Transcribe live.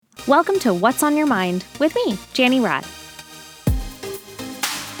Welcome to What's on Your Mind with me, Janny Rad.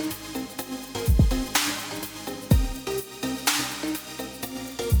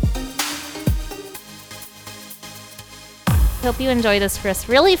 Hope you enjoy this first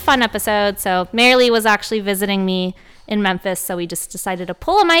really fun episode. So Marilee was actually visiting me in Memphis, so we just decided to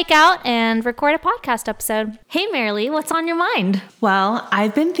pull a mic out and record a podcast episode. Hey Marilee, what's on your mind? Well,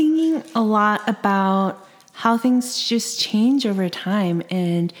 I've been thinking a lot about how things just change over time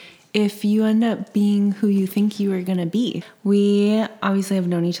and if you end up being who you think you are going to be. We obviously have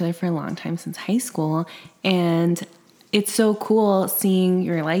known each other for a long time, since high school, and it's so cool seeing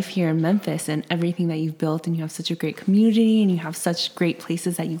your life here in Memphis and everything that you've built, and you have such a great community and you have such great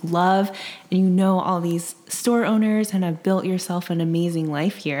places that you love, and you know all these store owners and have built yourself an amazing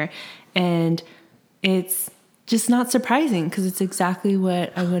life here. And it's just not surprising because it's exactly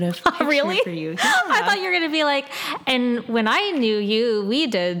what I would have pictured Really? for you. Yeah. I thought you were going to be like, and when I knew you, we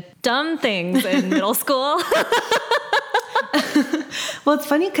did dumb things in middle school. Well, it's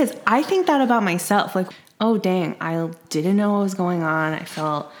funny because I think that about myself. Like, oh, dang, I didn't know what was going on. I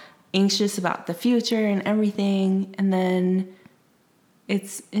felt anxious about the future and everything. And then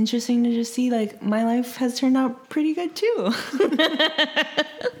it's interesting to just see, like, my life has turned out pretty good too.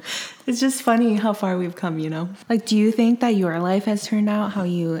 It's just funny how far we've come, you know? Like, do you think that your life has turned out how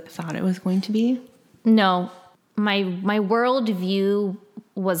you thought it was going to be? No, my world view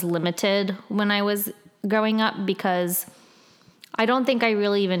was limited when I was growing up because I don't think I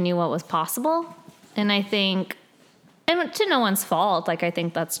really even knew what was possible. And I think, and to no one's fault, like I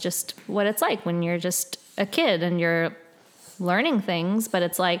think that's just what it's like when you're just a kid and you're learning things. But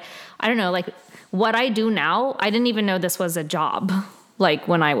it's like, I don't know, like what I do now, I didn't even know this was a job, like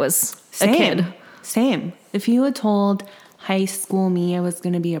when I was a kid. Same. If you had told high school me I was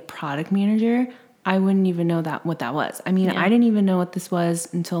going to be a product manager, I wouldn't even know what that was. I mean, I didn't even know what this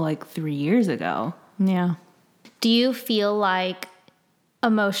was until like 3 years ago. Yeah. Do you feel like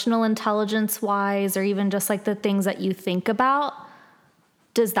emotional intelligence wise, or even just like the things that you think about,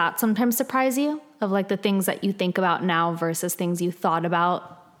 does that sometimes surprise you, of like the things that you think about now versus things you thought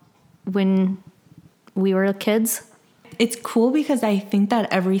about when we were kids? It's cool because I think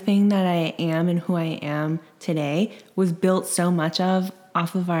that everything that I am and who I am today was built so much off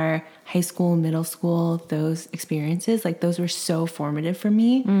of our high school, middle school, those experiences. Like those were so formative for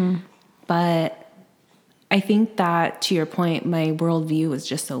me. But I think that, to your point, my worldview was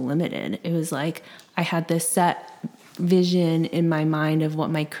just so limited. It was like I had this set vision in my mind of what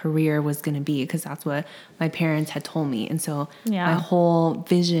my career was going to be because that's what my parents had told me. And so my whole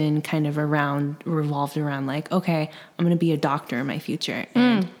vision kind of revolved around like, okay, I'm going to be a doctor in my future.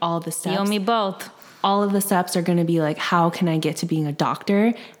 And all the steps. You and me both. All of the steps are going to be like, how can I get to being a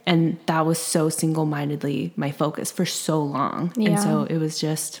doctor? And that was so single-mindedly my focus for so long. Yeah. And so it was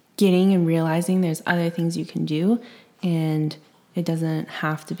just getting and realizing there's other things you can do. And it doesn't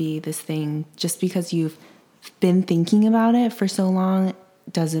have to be this thing. Just because you've been thinking about it for so long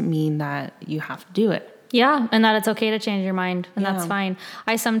doesn't mean that you have to do it. Yeah, and that it's okay to change your mind, and that's fine.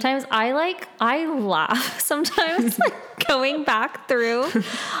 I laugh sometimes like going back through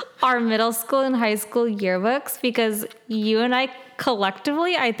our middle school and high school yearbooks because you and I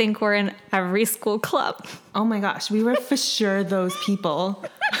collectively, I think we're in every school club. Oh my gosh, we were for sure those people.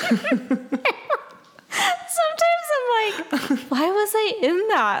 Sometimes I'm like, why was I in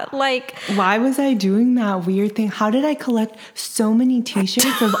that? Like, why was I doing that weird thing? How did I collect so many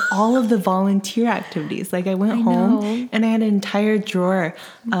t-shirts of all of the volunteer activities? Like I went home and I had an entire drawer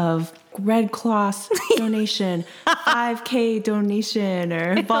of Red Cross donation, 5K donation,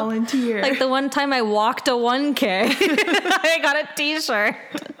 or volunteer. Like the one time I walked a 1K, I got a t-shirt.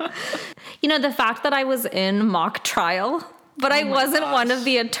 You know, the fact that I was in mock trial, but I wasn't one of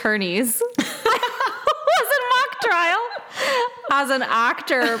the attorneys. Was in mock trial as an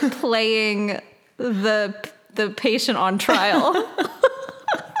actor playing the patient on trial.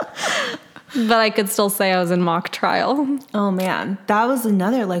 But I could still say I was in mock trial. Oh man, that was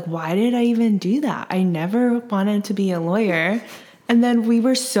another, like, why did I even do that? I never wanted to be a lawyer. And then we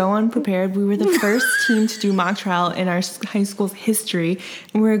were so unprepared. We were the first team to do mock trial in our high school's history.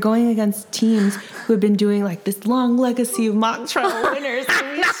 And we were going against teams who had been doing like this long legacy of mock trial winners.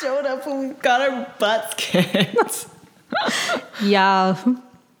 And we showed up and we got our butts kicked. Yeah.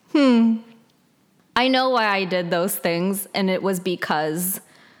 I know why I did those things. And it was because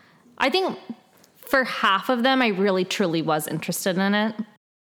I think for half of them, I really truly was interested in it.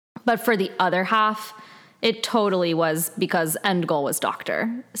 But for the other half, it totally was because end goal was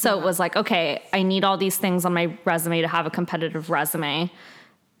doctor. So it was like, okay, I need all these things on my resume to have a competitive resume.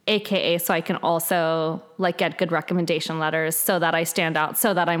 AKA so I can also like get good recommendation letters so that I stand out,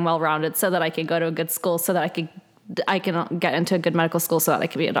 so that I'm well-rounded, so that I can go to a good school, so that I can get into a good medical school so that I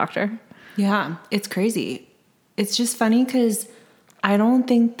can be a doctor. Yeah, it's crazy. It's just funny because I don't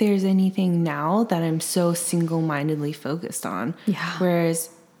think there's anything now that I'm so single-mindedly focused on. Yeah. Whereas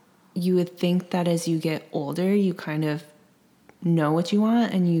you would think that as you get older, you kind of know what you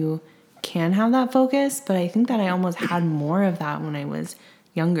want and you can have that focus. But I think that I almost had more of that when I was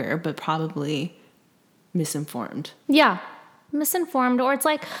younger, but probably misinformed. Yeah, misinformed. Or it's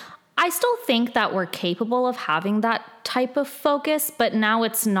like, I still think that we're capable of having that type of focus, but now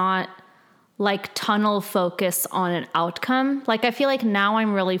it's not like tunnel focus on an outcome. Like, I feel like now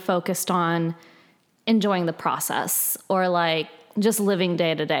I'm really focused on enjoying the process or like just living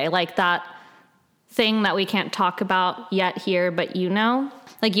day to day. Like that thing that we can't talk about yet here, but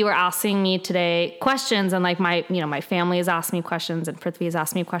like you were asking me today questions, and like my family has asked me questions and Prithvi has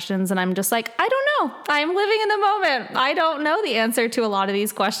asked me questions, and I'm just like, I don't know. I'm living in the moment. I don't know the answer to a lot of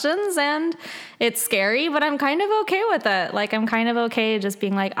these questions, and it's scary, but I'm kind of okay with it. Like, I'm kind of okay just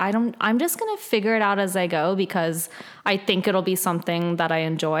being like, I'm just going to figure it out as I go, because I think it'll be something that I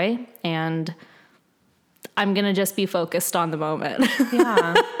enjoy, and I'm going to just be focused on the moment.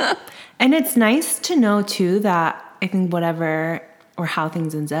 Yeah. And it's nice to know too that I think whatever or how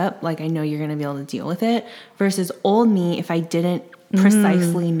things ends up, like I know you're going to be able to deal with it, versus old me, if I didn't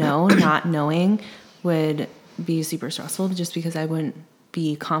precisely know, not knowing would be super stressful just because I wouldn't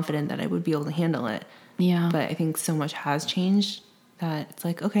be confident that I would be able to handle it. Yeah. But I think so much has changed that it's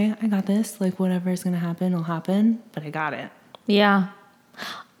like, okay, I got this. Like whatever is going to happen will happen, but I got it. Yeah.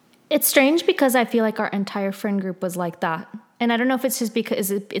 It's strange because I feel like our entire friend group was like that. And I don't know if it's just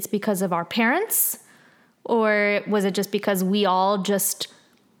because it's because of our parents, or was it just because we all just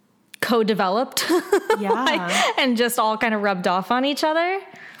co-developed Yeah. and just all kind of rubbed off on each other?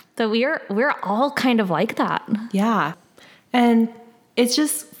 That we're all kind of like that. Yeah. And it's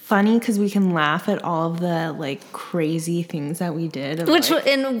just funny because we can laugh at all of the like crazy things that we did.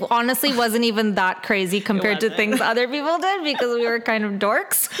 And honestly wasn't even that crazy compared to things other people did, because we were kind of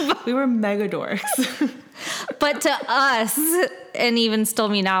dorks. We were mega dorks. But to us, and even still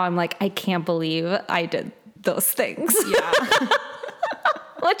me now, I'm like, I can't believe I did those things. Yeah.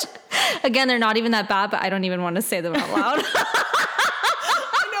 Which, again, they're not even that bad, but I don't even want to say them out loud. I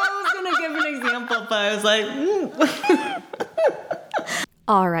know I was going to give an example, but I was like,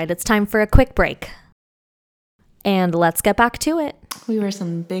 All right, it's time for a quick break. And let's get back to it. We were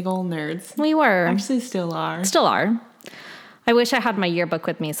some big old nerds. We were. Actually still are. Still are. I wish I had my yearbook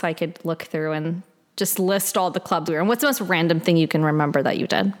with me so I could look through and just list all the clubs we were in. What's the most random thing you can remember that you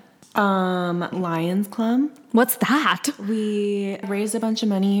did? Lions Club. What's that? We raised a bunch of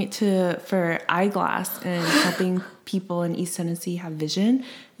money for eyeglass and helping people in East Tennessee have vision.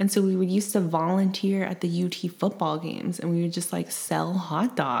 And so we would used to volunteer at the UT football games, and we would just like sell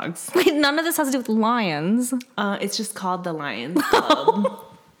hot dogs. Wait, none of this has to do with lions. It's just called the Lions Club.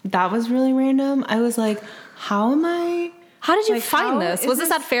 That was really random. I was like, how did you like, find this? Was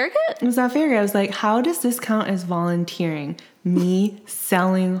this at Farragut? It was at Farragut. I was like, how does this count as volunteering? Me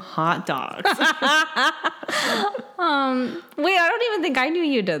selling hot dogs. Wait, I don't even think I knew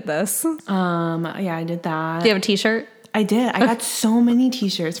you did this. Yeah, I did that. Do you have a t-shirt? I did. I got so many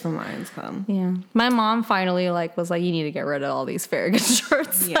t-shirts from Lions Club. Yeah. My mom finally was like, you need to get rid of all these Farragut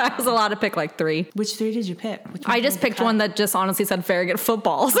shirts. Yeah. I was allowed to pick like 3. Which 3 did you pick? I just picked one that just honestly said Farragut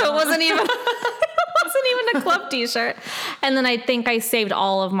football. So it wasn't even a club t-shirt. And then I think I saved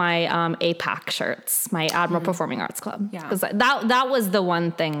all of my APAC shirts, my Admiral Performing Arts Club. Yeah. Because that was the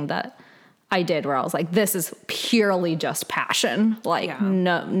one thing that I did where I was like, this is purely just passion. Like,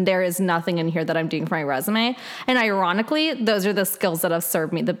 no, there is nothing in here that I'm doing for my resume. And ironically, those are the skills that have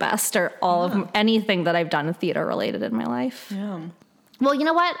served me the best, or all of anything that I've done theater related in my life. Yeah. Well, you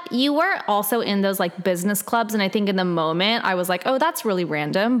know what? You were also in those like business clubs. And I think in the moment I was like, oh, that's really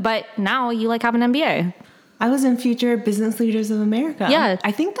random. But now you like have an MBA. I was in Future Business Leaders of America. Yeah.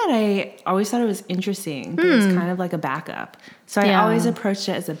 I think that I always thought it was interesting, but it was kind of like a backup. So I always approached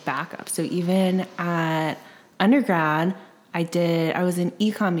it as a backup. So even at undergrad, I was an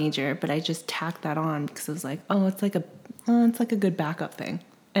econ major, but I just tacked that on because I was like, oh, it's like a good backup thing.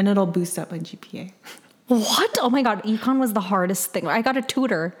 And it'll boost up my GPA. What? Oh my God. Econ was the hardest thing. I got a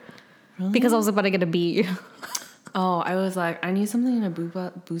tutor because I was about to get a B. Oh, I was like, I need something to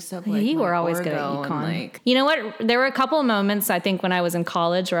boost up. Like, you were always good at econ. You know what? There were a couple of moments, I think, when I was in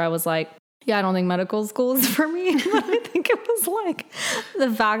college where I was like, yeah, I don't think medical school is for me. I think it was like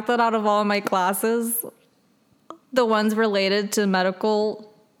the fact that out of all my classes, the ones related to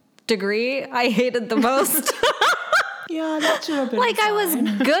medical degree, I hated the most. Yeah, that should have been Like, I was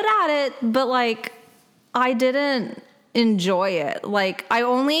good at it, but like, I didn't enjoy it. Like,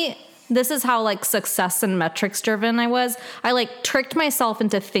 this is how like success and metrics driven I was. I like tricked myself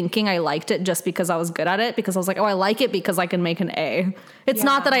into thinking I liked it just because I was good at it, because I was like, oh, I like it because I can make an A. It's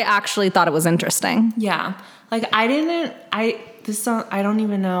not that I actually thought it was interesting. Yeah. Like I don't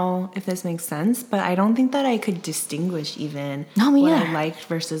even know if this makes sense, but I don't think that I could distinguish even what I liked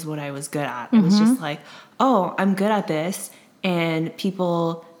versus what I was good at. It was just like, oh, I'm good at this, and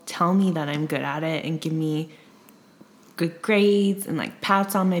people tell me that I'm good at it and give me good grades and like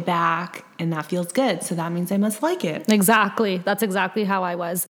pats on my back, and that feels good. So that means I must like it. Exactly. That's exactly how I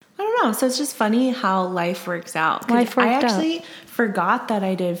was. I don't know. So it's just funny how life works out. I actually forgot that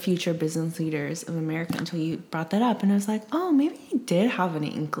I did Future Business Leaders of America until you brought that up. And I was like, oh, maybe I did have an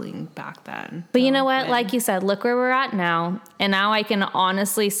inkling back then. But you know what? Like you said, look where we're at now. And now I can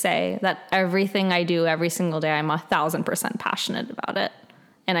honestly say that everything I do every single day, I'm 1,000% passionate about it.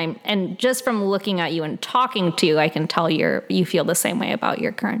 And just from looking at you and talking to you, I can tell you feel the same way about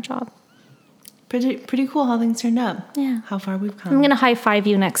your current job. Pretty cool how things turned up. Yeah. How far we've come. I'm going to high five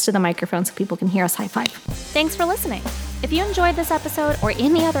you next to the microphone so people can hear us high five. Thanks for listening. If you enjoyed this episode or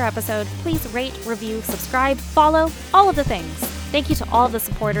any other episode, please rate, review, subscribe, follow, all of the things. Thank you to all the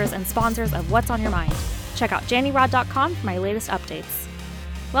supporters and sponsors of What's on Your Mind. Check out jannyrod.com for my latest updates.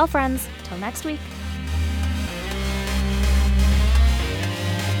 Well, friends, till next week.